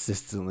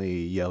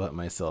consistently yell at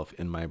myself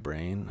in my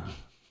brain,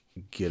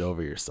 get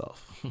over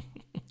yourself.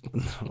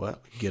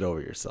 What? Get over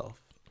yourself.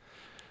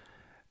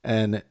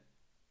 And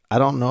I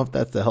don't know if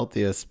that's the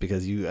healthiest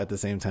because you, at the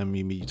same time,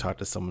 you talk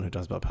to someone who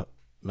talks about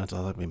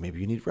mental health, maybe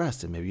you need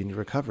rest and maybe you need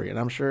recovery. And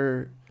I'm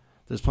sure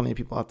there's plenty of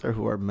people out there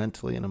who are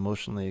mentally and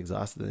emotionally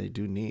exhausted and they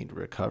do need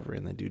recovery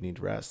and they do need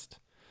rest.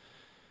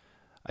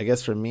 I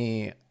guess for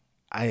me,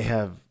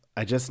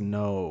 I just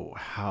know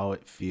how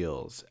it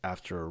feels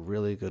after a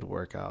really good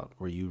workout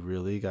where you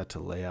really got to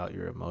lay out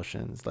your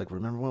emotions. Like,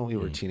 remember when we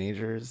were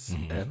teenagers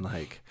and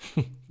like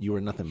you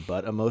were nothing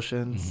but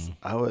emotions?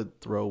 I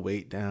would throw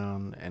weight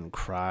down and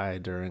cry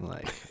during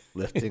like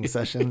lifting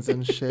sessions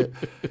and shit.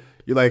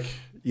 You're like,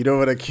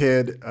 when a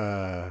kid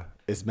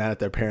is mad at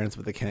their parents,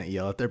 but they can't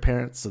yell at their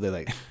parents. So they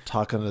like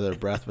talk under their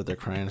breath, but they're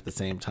crying at the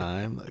same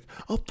time. Like,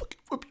 I'll fucking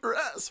whip your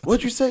ass.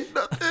 What'd you say?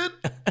 Nothing.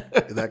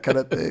 That kind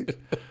of thing.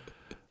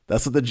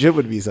 That's what the gym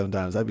would be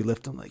sometimes. I'd be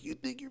lifting like, you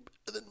think you're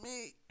better than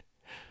me.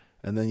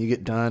 And then you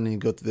get done and you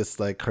go through this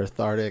like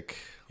cathartic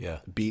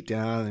beat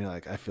down and you're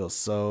like, I feel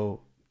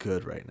so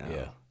good right now.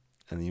 Yeah.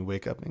 And then you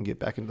wake up and get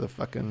back into the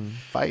fucking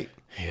fight.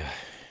 Yeah.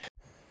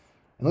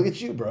 And look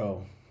at you,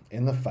 bro,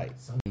 in the fight.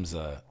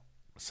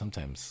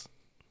 Sometimes,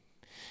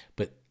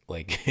 but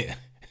like,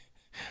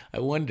 I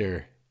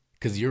wonder,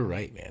 because you're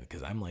right, man,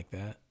 because I'm like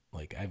that.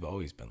 Like, I've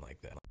always been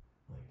like that.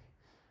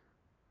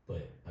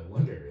 But I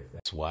wonder if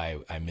that's why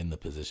I'm in the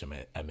position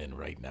I'm in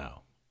right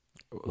now.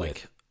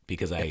 Like,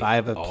 because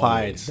I've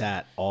applied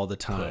that all the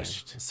time.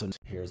 So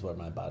here's what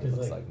my body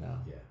looks like now.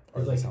 Yeah.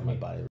 Or that's how my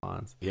body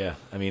responds. Yeah.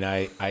 I mean,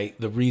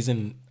 the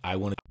reason I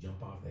wanted to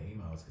jump off the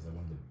haymow is because I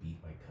wanted to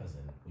beat my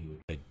cousin. We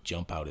would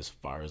jump out as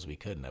far as we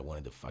could, and I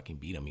wanted to fucking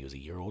beat him. He was a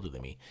year older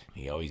than me,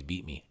 and he always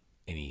beat me.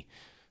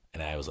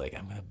 And I was like,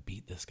 I'm gonna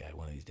beat this guy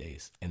one of these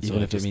days. And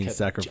even if it means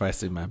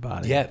sacrificing my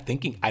body. Yeah,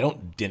 thinking I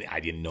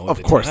didn't know.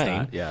 Of course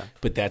not. Yeah.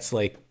 But that's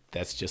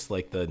just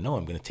like I'm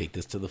gonna take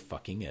this to the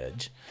fucking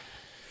edge.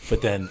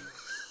 But then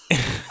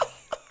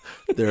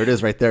there it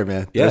is, right there,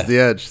 man. There's the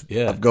edge.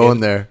 Yeah, I'm going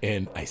there.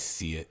 And I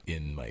see it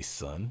in my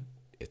son.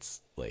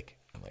 It's like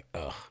I'm like,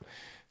 oh,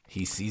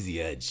 he sees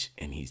the edge,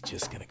 and he's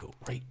just gonna go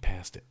right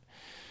past it.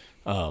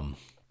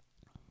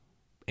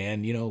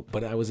 And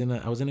but I was in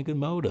a good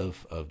mode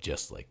of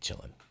just like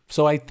chilling.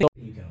 So I think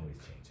you can always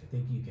change. I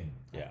think you can.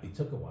 Yeah. It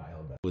took a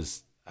while, but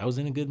I was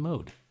in a good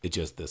mode. It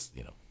just this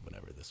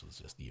whenever this was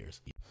just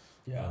years.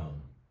 Yeah.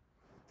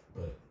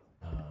 But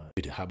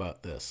how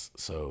about this?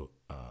 So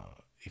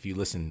if you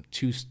listen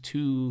two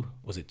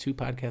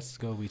podcasts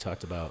ago, we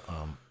talked about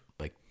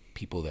like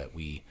people that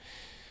we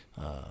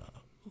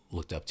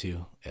looked up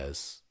to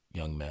as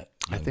young men.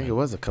 I think it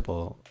was a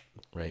couple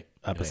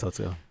episodes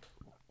ago.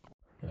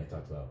 And I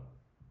talked about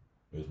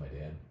it was my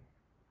dad,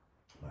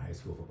 my high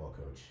school football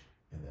coach,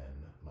 and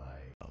then my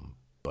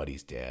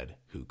buddy's dad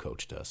who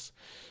coached us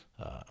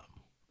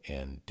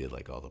and did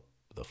like all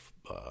the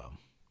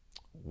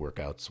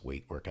workouts,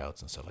 weight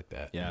workouts and stuff like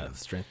that. Yeah, and the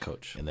strength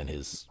coach. And then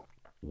his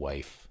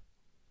wife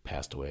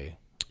passed away.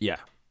 Yeah.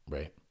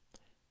 Right?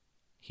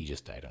 He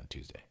just died on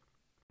Tuesday.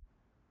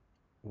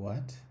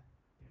 What?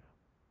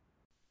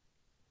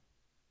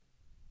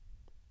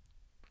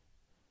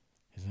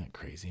 Isn't that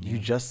crazy, man? You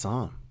just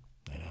saw him.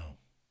 I know.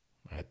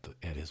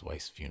 At his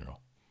wife's funeral.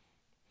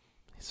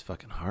 He's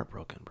fucking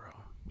heartbroken, bro.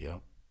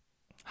 Yep.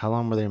 How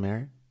long were they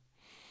married?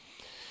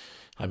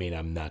 I mean,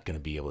 I'm not going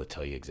to be able to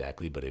tell you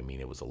exactly, but I mean,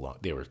 it was a long.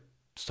 They were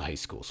high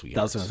school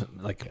sweethearts. That was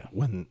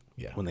when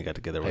they got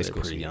together, high they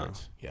were pretty young.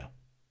 Yeah.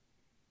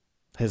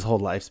 His whole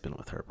life's been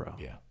with her, bro.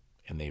 Yeah,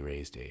 and they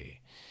raised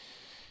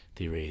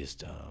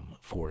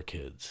 4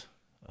 kids,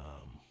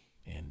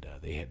 and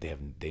they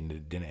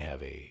didn't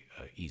have a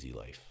easy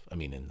life. I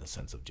mean, in the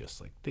sense of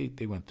just like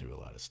they went through a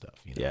lot of stuff.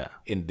 Yeah.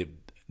 And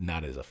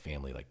not as a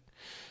family, like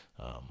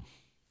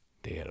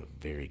they had a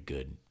very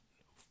good,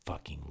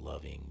 fucking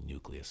loving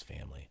nucleus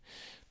family.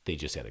 They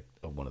just had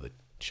one of the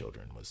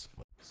children was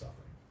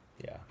suffering.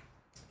 Yeah.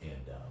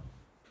 And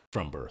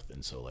from birth,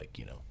 and so like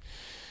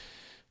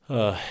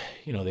they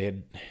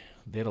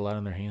had a lot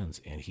on their hands,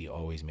 and he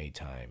always made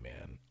time,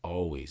 man.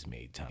 Always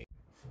made time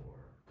for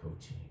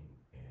coaching,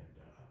 and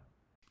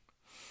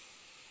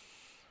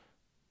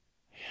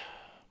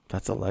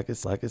that's a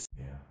legacy.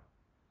 Yeah,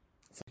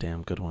 it's a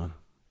damn good one.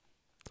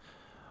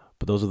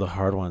 But those are the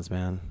hard ones,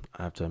 man.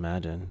 I have to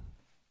imagine.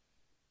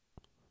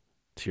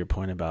 To your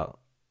point about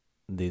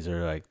these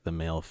are like the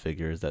male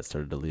figures that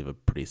started to leave a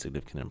pretty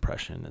significant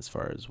impression as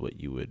far as what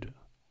you would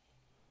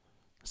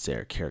say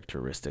are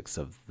characteristics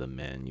of the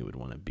men you would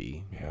want to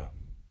be. Yeah.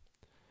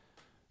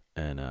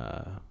 And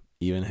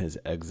even his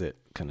exit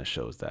kind of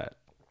shows that,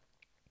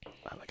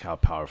 like how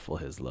powerful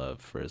his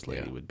love for his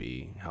lady would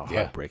be, how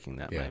heartbreaking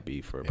that might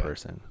be for a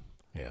person.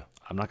 Yeah.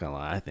 I'm not gonna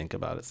lie, I think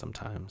about it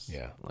sometimes.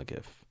 Yeah. Like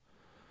if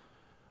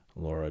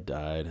Laura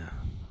died,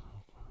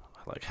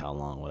 like how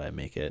long would I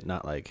make it?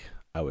 Not like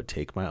I would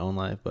take my own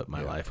life, but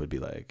my life would be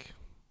like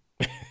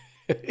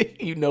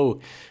you know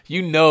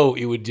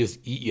it would just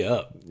eat you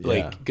up.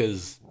 Like,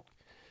 because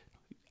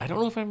I don't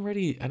know if I'm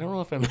ready. I don't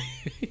know if I'm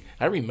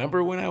I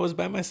remember when I was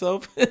by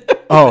myself.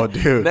 Oh,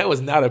 dude, that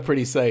was not a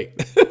pretty sight.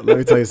 Let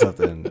me tell you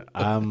something.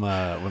 I'm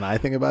when I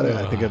think about it,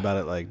 I think about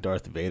it like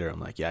Darth Vader.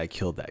 I'm like, yeah, I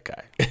killed that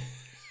guy.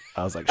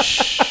 I was like,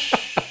 shh,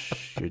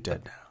 you're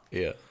dead now.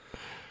 Yeah,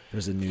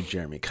 there's a new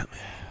Jeremy coming.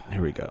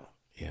 Here we go.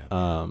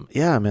 Yeah.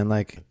 Yeah, man.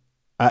 Like,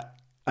 I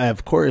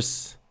of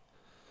course,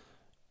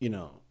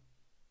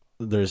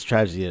 there's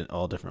tragedy at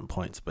all different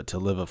points, but to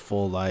live a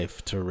full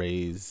life, to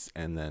raise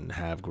and then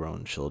have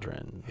grown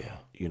children,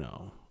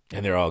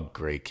 and they're all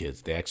great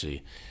kids. They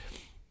actually,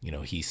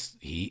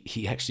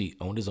 he actually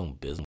owned his own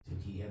business.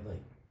 He had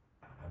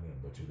I'm gonna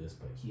butcher this,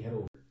 but he had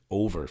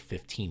over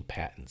 15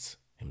 patents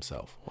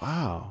himself.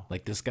 Wow.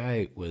 Like this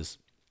guy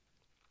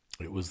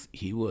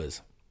he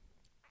was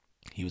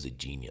a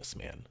genius,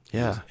 man.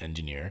 Yeah. He was an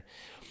engineer.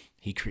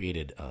 He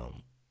created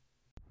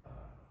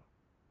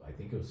I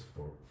think it was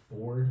for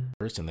Ford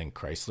first, and then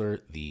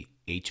Chrysler, the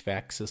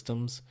HVAC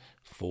systems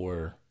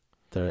for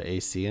the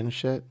AC and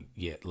shit.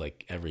 Yeah,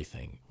 like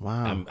everything.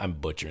 Wow. I'm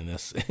butchering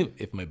this.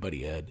 If my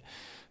buddy Ed,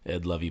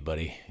 love you,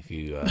 buddy. If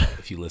you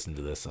listen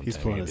to this sometime, he's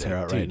pulling his hair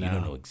out right now. You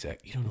don't know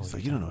exact. You don't know.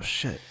 You don't know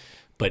shit.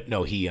 But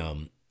no, he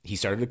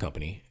started a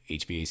company,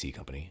 HVAC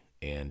company,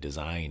 and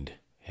designed.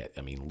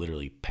 I mean,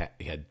 literally,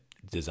 he had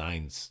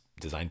design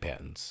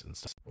patents and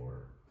stuff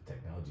for the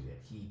technology that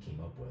he came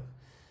up with.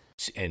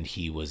 And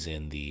he was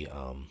in the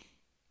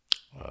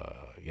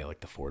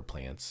like the Ford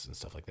plants and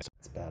stuff like that.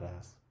 It's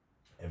badass.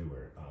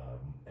 Everywhere.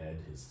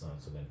 Ed, his son,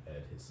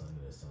 and his son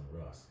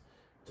Russ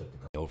took the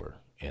company over,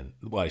 and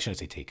I shouldn't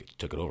say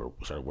took it over.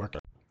 Started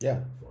working. Yeah.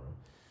 For him.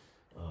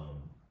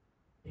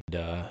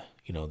 And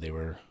they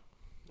were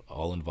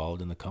all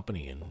involved in the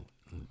company, and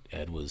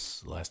Ed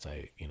was last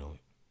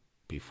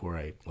before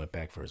I went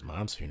back for his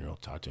mom's funeral,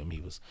 talked to him. He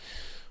was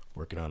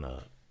working on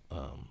a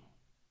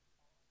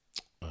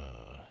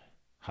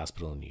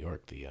hospital in New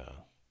York, the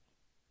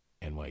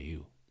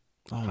NYU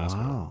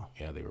hospital. Wow.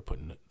 Yeah, they were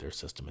putting their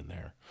system in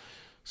there.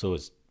 So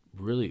it's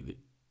really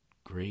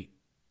great,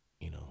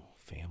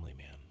 family,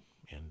 man.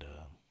 And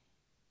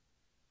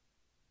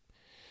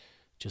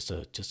just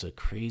a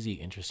crazy,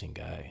 interesting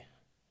guy.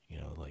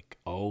 Like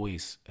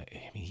always. I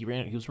mean, he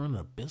was running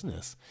a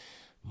business,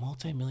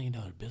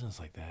 multi-million-dollar business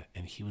like that,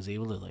 and he was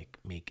able to like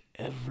make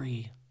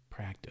every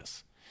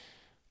practice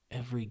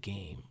every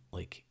game.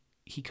 Like,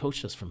 he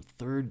coached us from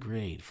 3rd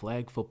grade,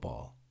 flag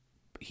football.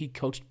 He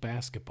coached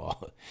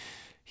basketball.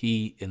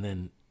 And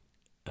then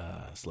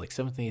it's like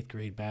 7th and 8th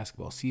grade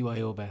basketball,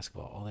 CYO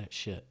basketball, all that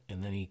shit.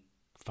 And then he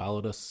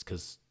followed us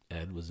because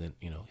Ed was in,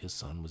 his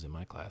son was in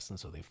my class. And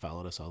so they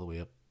followed us all the way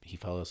up. He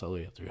followed us all the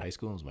way up through high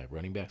school and was my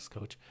running backs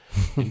coach.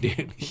 And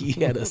dude, he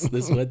had us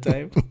this one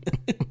time.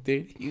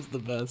 Dude, he's the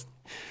best.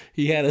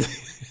 He had us.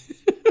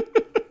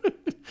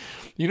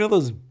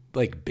 Those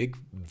like big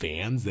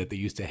vans that they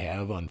used to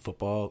have on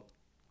football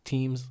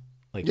teams?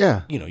 Like,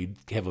 you'd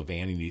have a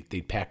van and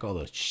they'd pack all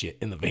the shit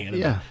in the van.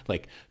 And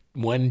like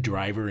one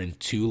driver and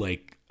 2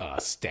 like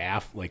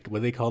staff, like what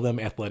do they call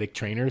them? Athletic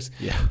trainers.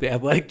 Yeah. The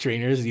athletic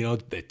trainers,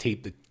 that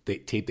tape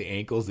the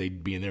ankles,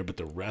 they'd be in there, but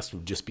the rest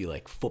would just be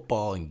like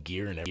football and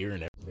gear and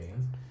everything.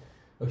 Vans.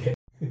 Okay.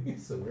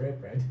 So we're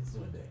at practice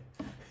one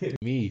day.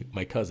 Me,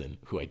 my cousin,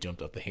 who I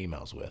jumped off the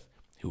Haymouse with,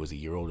 who was a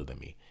year older than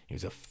me, he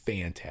was a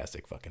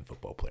fantastic fucking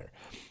football player.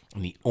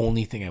 And the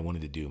only thing I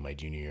wanted to do my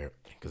junior year,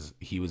 because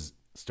he was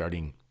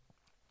starting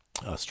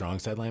strong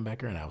side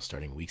linebacker and I was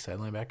starting weak side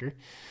linebacker.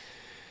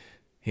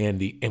 And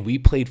we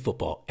played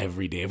football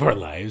every day of our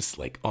lives,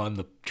 like on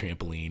the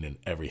trampoline and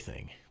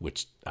everything,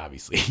 which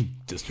obviously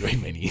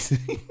destroyed my knees.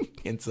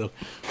 And so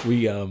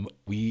we were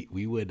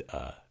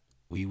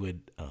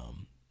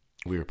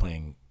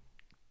playing,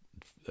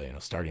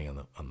 starting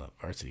on the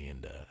varsity,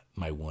 and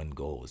my one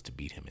goal was to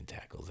beat him in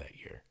tackles that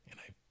year,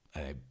 and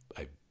I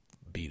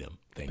beat him.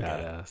 Thank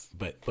God.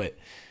 But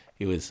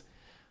it was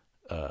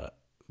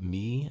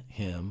me,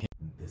 him,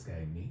 this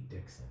guy Nate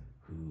Dixon,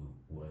 who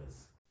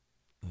was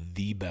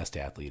the best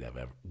athlete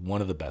one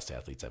of the best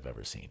athletes I've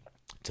ever seen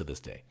to this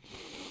day.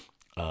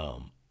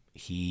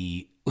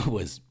 He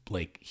was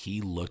like,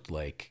 he looked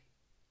like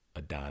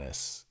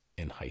Adonis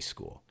in high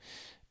school,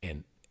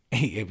 and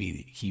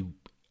he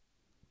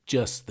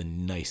just the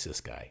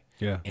nicest guy.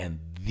 Yeah. And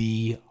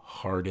the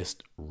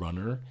hardest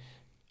runner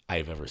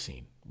I've ever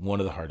seen.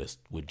 One of the hardest,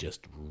 would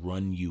just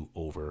run you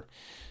over,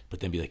 but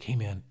then be like, "Hey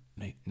man,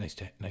 nice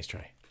try."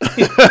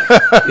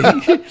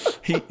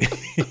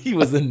 he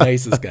was the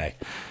nicest guy.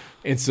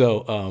 And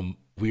so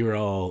we were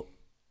all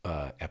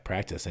at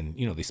practice, and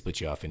they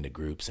split you off into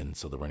groups, and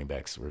so the running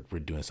backs were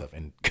doing stuff.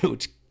 And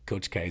Coach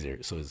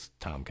Kaiser, so it's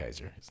Tom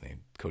Kaiser, his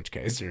name, Coach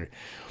Kaiser,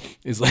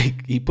 is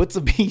like, he puts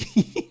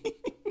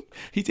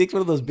he takes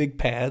one of those big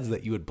pads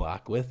that you would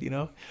block with,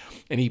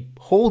 and he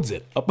holds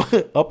it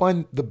up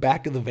on the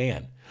back of the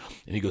van,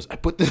 and he goes, I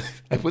put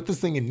this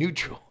thing in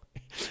neutral,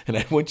 and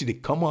I want you to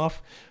come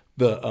off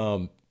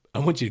the I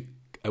want you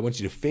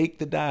to fake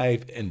the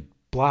dive and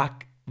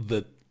block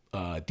the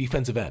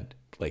defensive end.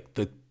 Like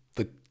the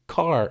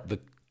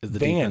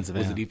van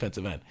was the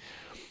defensive end.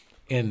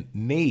 And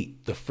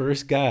Nate, the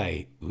first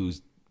guy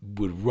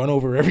would run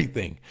over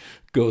everything,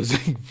 goes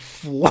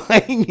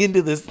flying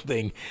into this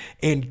thing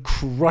and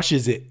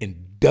crushes it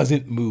and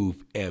doesn't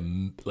move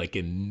like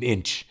an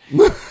inch.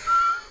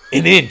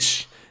 An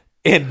inch.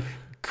 And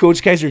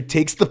Coach Kaiser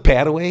takes the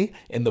pad away,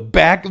 and the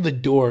back of the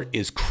door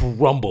is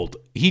crumbled.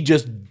 He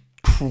just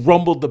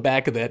crumbled the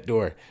back of that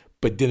door,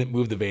 but didn't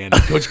move the van.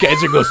 And Coach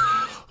Kaiser goes,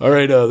 all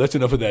right, that's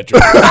enough of that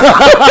joke.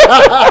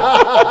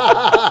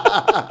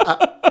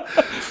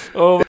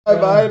 Oh, my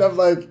mind, I'm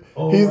like,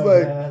 he's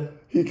like,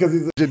 because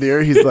he's an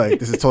engineer, he's like,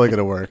 this is totally going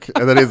to work.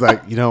 And then he's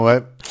like, you know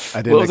what?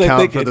 I didn't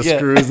account for the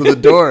screws of the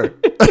door.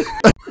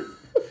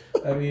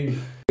 I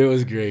mean, it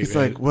was great. He's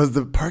like, was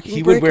the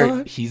parking brake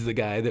on? He's the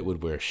guy that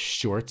would wear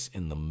shorts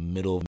in the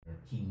middle.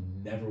 He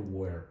never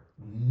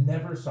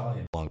saw him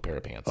in a long pair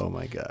of pants. Oh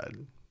my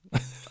God.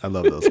 I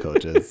love those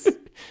coaches.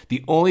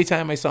 The only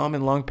time I saw him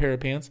in long pair of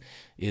pants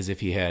is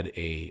if he had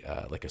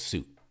a like a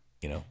suit,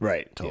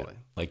 Right, totally.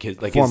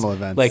 Yeah. Formal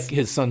events, like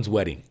his son's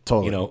wedding.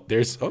 Totally.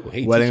 There's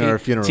wedding TK, or a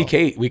funeral.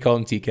 TK, we call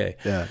him TK.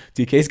 Yeah.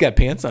 TK's got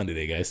pants on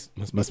today, guys.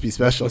 Must be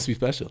special. Must be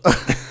special.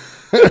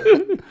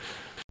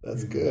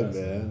 That's good,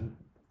 man.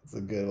 That's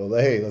a good. Well,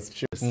 hey, let's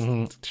cheers.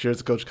 Mm-hmm. Cheers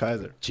to Coach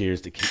Kaiser.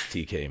 Cheers to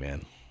TK,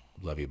 man.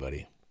 Love you,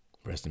 buddy.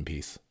 Rest in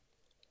peace.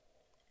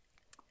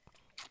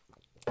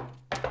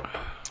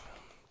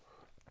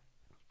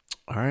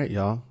 All right,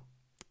 y'all.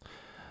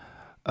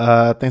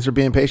 Thanks for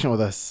being patient with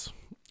us.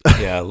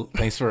 Yeah,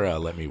 thanks for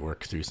letting me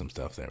work through some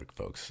stuff there,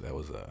 folks. That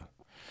was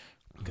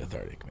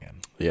cathartic,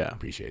 man. Yeah.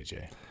 Appreciate it,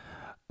 Jay.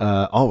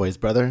 Always,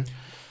 brother.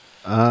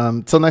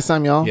 Till next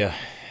time, y'all. Yeah.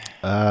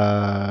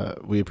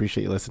 We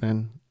appreciate you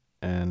listening,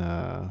 and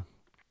I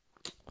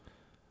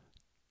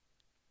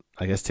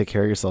guess take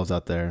care of yourselves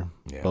out there,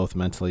 both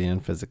mentally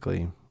and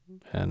physically,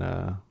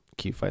 and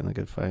keep fighting the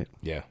good fight.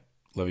 Yeah.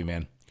 Love you,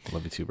 man.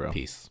 Love you too, bro.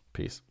 Peace.